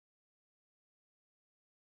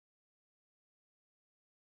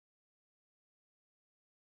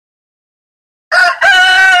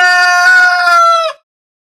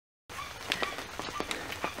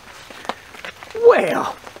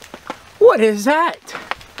Well, what is that?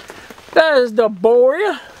 That is the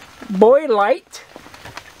BioLight.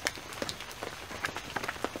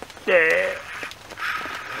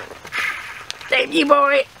 Thank you,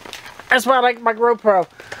 boy. That's why I like my GoPro.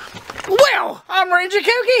 Well, I'm Ranger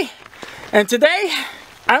Kooky, and today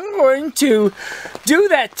I'm going to do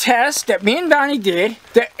that test that me and Donnie did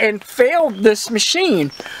and failed this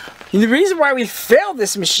machine. And the reason why we failed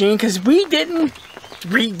this machine because we didn't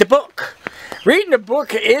read the book. Reading the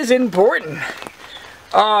book is important.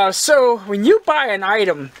 So when you buy an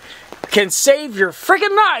item can save your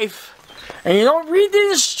freaking life and you don't read the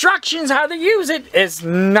instructions how to use it, it's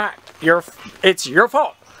your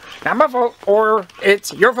fault. Not my fault, or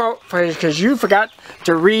it's your fault because you forgot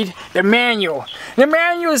to read the manual. The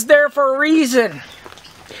manual is there for a reason.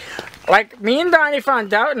 Like me and Donnie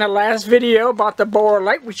found out in the last video about the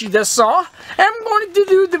BioLight, which you just saw. I'm going to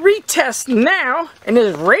do the retest now in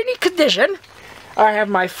this rainy condition. I have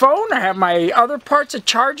my phone, I have my other parts of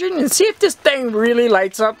charging, and see if this thing really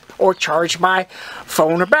lights up or charge my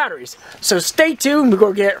phone or batteries. So stay tuned, we're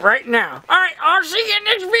going to get it right now. Alright, I'll see you in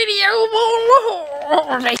this video.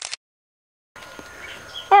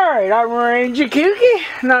 Alright, I'm Ranger Kooky,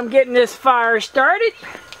 and I'm getting this fire started.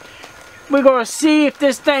 We're going to see if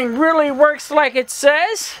this thing really works like it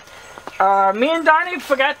says. Me and Donnie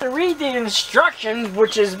forgot to read the instructions,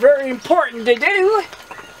 which is very important to do.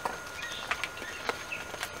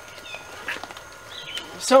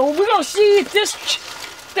 So we're going to see if this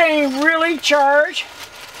thing really charged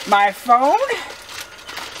my phone.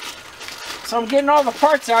 So I'm getting all the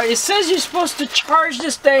parts out. It says you're supposed to charge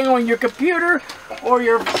this thing on your computer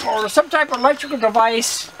or some type of electrical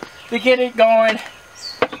device to get it going,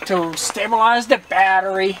 to stabilize the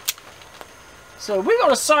battery. So we're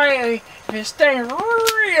going to see if this thing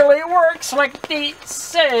really works like it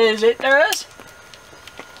says it does.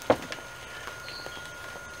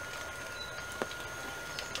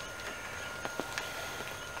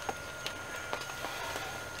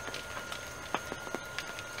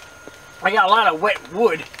 I got a lot of wet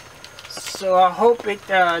wood, so I hope it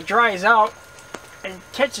dries out and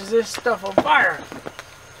catches this stuff on fire.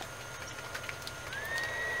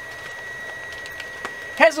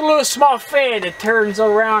 Has a little small fan that turns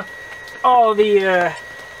around all the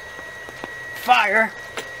fire.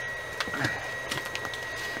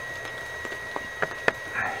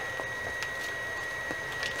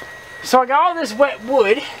 So I got all this wet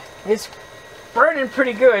wood. It's burning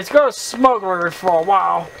pretty good. It's going to smother for a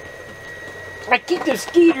while. I keep the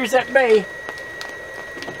mosquitoes at bay.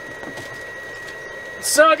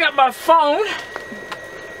 So I got my phone.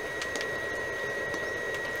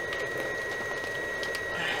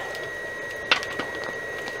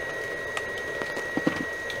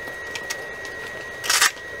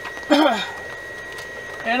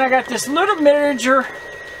 And I got this little miniature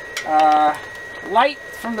light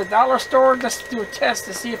from the dollar store just to do a test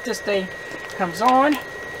to see if this thing comes on.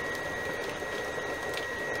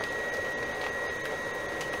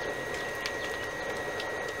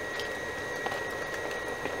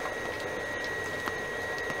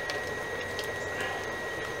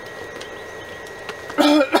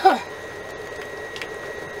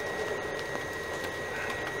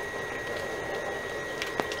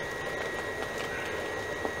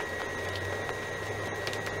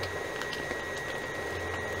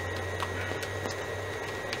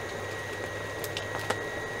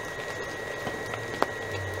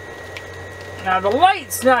 Now the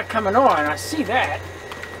light's not coming on, I see that.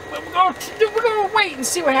 But we're going to wait and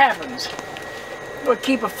see what happens. We'll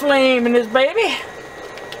keep a flame in this baby.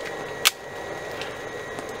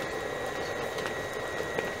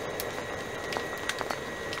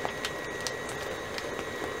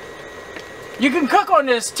 You can cook on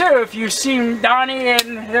this too. If you've seen Donnie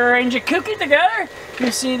and the Ranger Kooky together,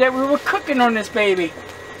 you see that we were cooking on this baby.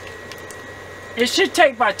 It should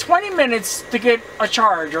take about 20 minutes to get a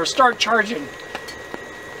charge or start charging.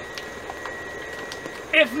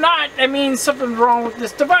 If not, that means something's wrong with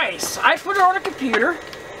this device. I put it on a computer,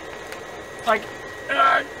 like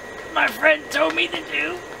my friend told me to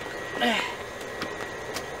do.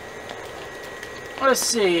 Let's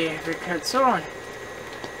see if it cuts on.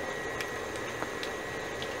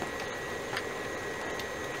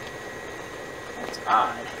 That's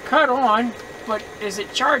odd. Cut on, but is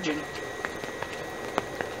it charging?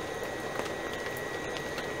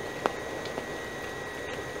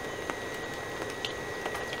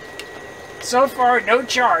 So far, no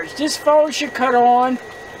charge. This phone should cut on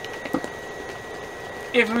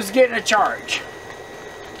if it was getting a charge.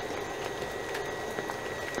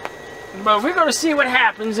 But we're going to see what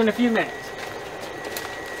happens in a few minutes.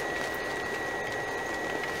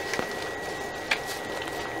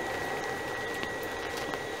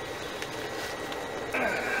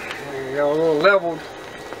 a little leveled.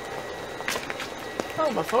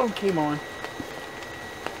 Oh, my phone came on.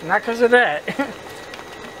 Not because of that.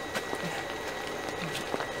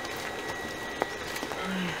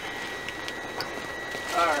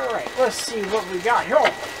 Alright, let's see what we got here.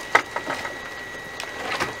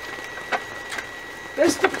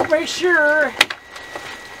 Just to make sure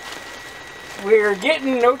we're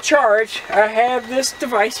getting no charge, I have this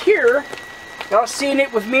device here. Y'all seen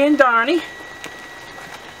it with me and Donnie.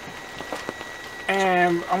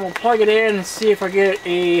 And I'm going to plug it in and see if I get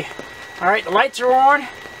a... Alright, the lights are on.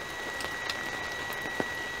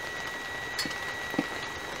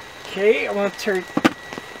 Okay, I'm going to turn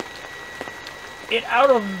it out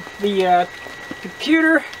of the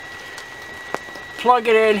computer. Plug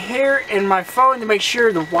it in here in my phone to make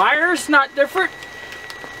sure the wire's not different.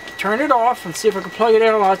 Turn it off and see if I can plug it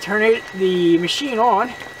in while I turn the machine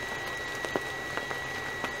on.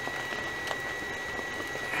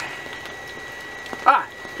 Ah,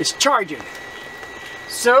 it's charging.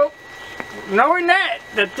 So, knowing that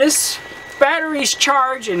this battery's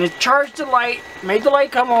charged and it charged the light, made the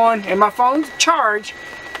light come on, and my phone's charged,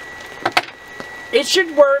 it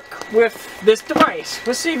should work with this device.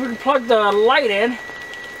 Let's see if we can plug the light in.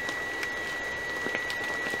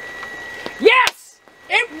 Yes!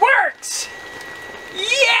 It works!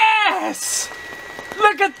 Yes!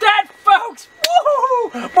 Look at that, folks! Woo!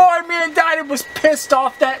 Boy, me and Donnie was pissed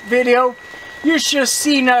off that video. You should have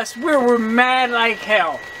seen us. We were mad like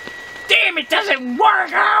hell. Damn, it doesn't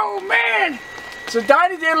work! Oh, man! So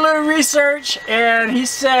Donnie did a little research, and he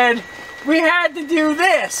said we had to do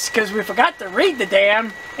this because we forgot to read the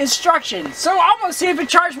damn instructions. So I'm gonna see if it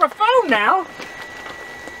charged my phone now.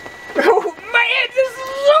 Oh man, this is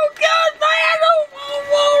so good, man!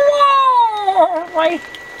 Oh, wait.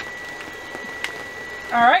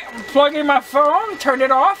 Alright, I'm plugging my phone, turn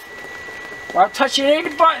it off. While touching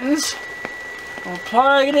any buttons, I'll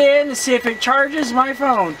plug it in to see if it charges my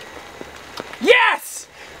phone. Yes!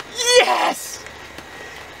 Yes!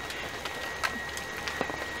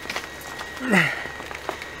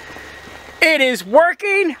 It is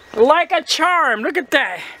working like a charm. Look at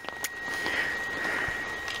that.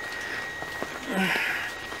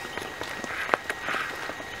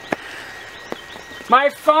 My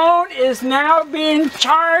phone is now being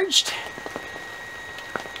charged.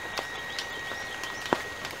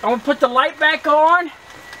 I'm going to put the light back on.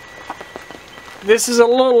 This is a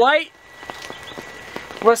little light.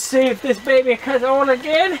 Let's see if this baby cuts on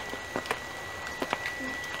again.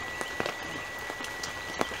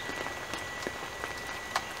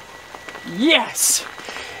 Yes,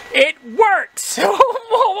 it works.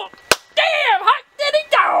 Oh, damn, hot diddy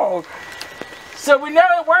dog. So we know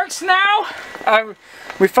it works now.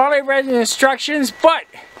 We finally read the instructions, but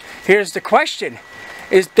here's the question.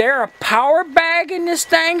 Is there a power bag in this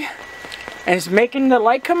thing and it's making the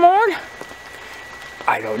light come on?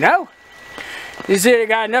 I don't know. Is it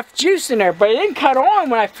got enough juice in there? But it didn't cut on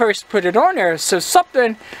when I first put it on there. So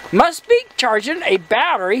something must be charging a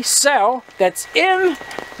battery cell that's in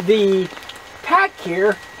the pack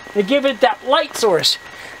here to give it that light source.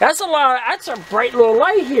 That's a bright little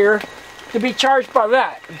light here to be charged by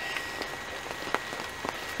that.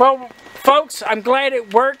 Well, folks, I'm glad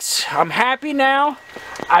it works. I'm happy now.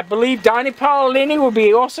 I believe Donnie Paolini will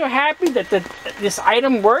be also happy that this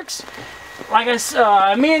item works. Like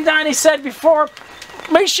me and Donnie said before,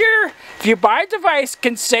 make sure if you buy a device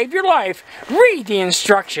can save your life, read the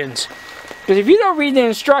instructions. Because if you don't read the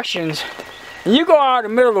instructions, and you go out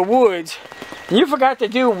in the middle of the woods, and you forgot to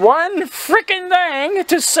do one freaking thing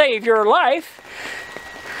to save your life,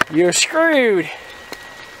 you're screwed.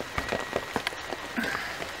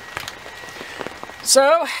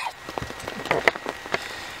 So,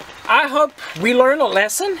 I hope we learn a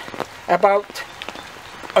lesson about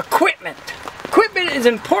equipment. Equipment is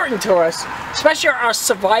important to us, especially our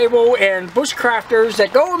survival and bushcrafters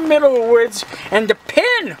that go in the middle of the woods and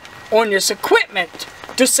depend on this equipment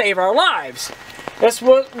to save our lives. That's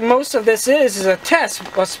what most of this is a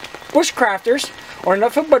test. Us bushcrafters are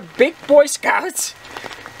nothing but big Boy Scouts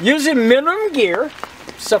using minimum gear,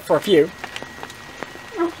 except for a few.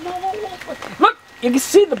 Look, you can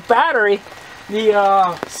see the battery,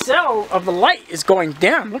 the cell of the light is going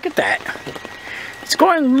dim. Look at that. It's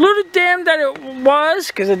going a little dim that it was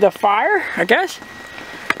because of the fire, I guess.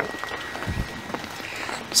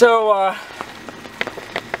 So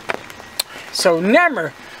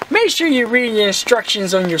never, make sure you read the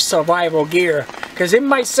instructions on your survival gear, because it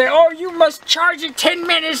might say, oh, you must charge it 10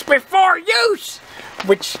 minutes before use,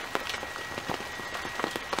 which,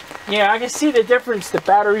 yeah, I can see the difference. The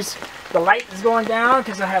batteries, the light is going down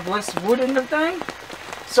because I have less wood in the thing.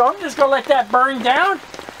 So I'm just going to let that burn down.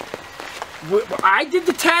 I did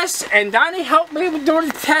the test, and Donnie helped me with doing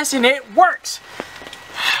the test, and it works.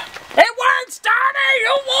 It works, Donnie!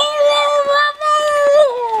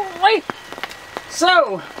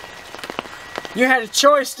 So, you had a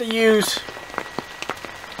choice to use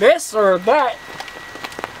this or that.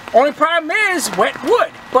 Only problem is wet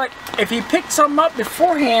wood. But if you pick some up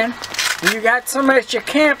beforehand, and you got some at your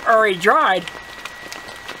camp already dried,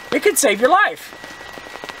 it could save your life.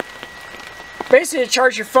 Basically,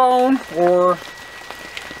 charge your phone or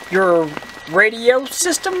your radio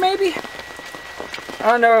system, maybe.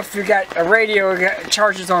 I don't know if you got a radio that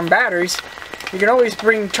charges on batteries. You can always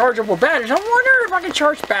bring chargeable batteries. I wonder if I can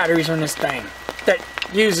charge batteries on this thing that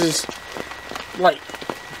uses like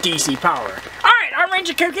DC power. Alright, I'm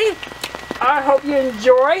Ranger Kooky. I hope you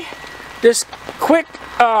enjoy this quick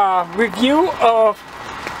review of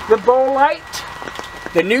the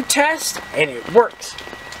BioLight, the new test, and it works.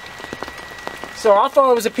 So I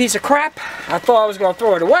thought it was a piece of crap. I thought I was going to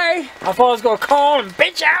throw it away. I thought I was going to call and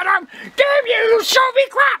bitch at him. Damn you, show me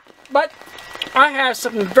crap! But I have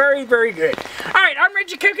something very, very good. Alright, I'm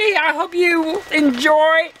Ranger Kooky. I hope you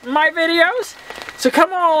enjoy my videos. So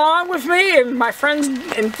come on along with me and my friends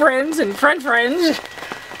and friends. I'll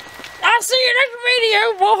see you next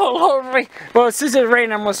video. Oh, Lord. Well, since it's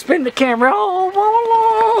raining, I'm going to spin the camera. Oh,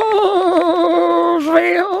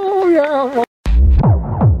 yeah.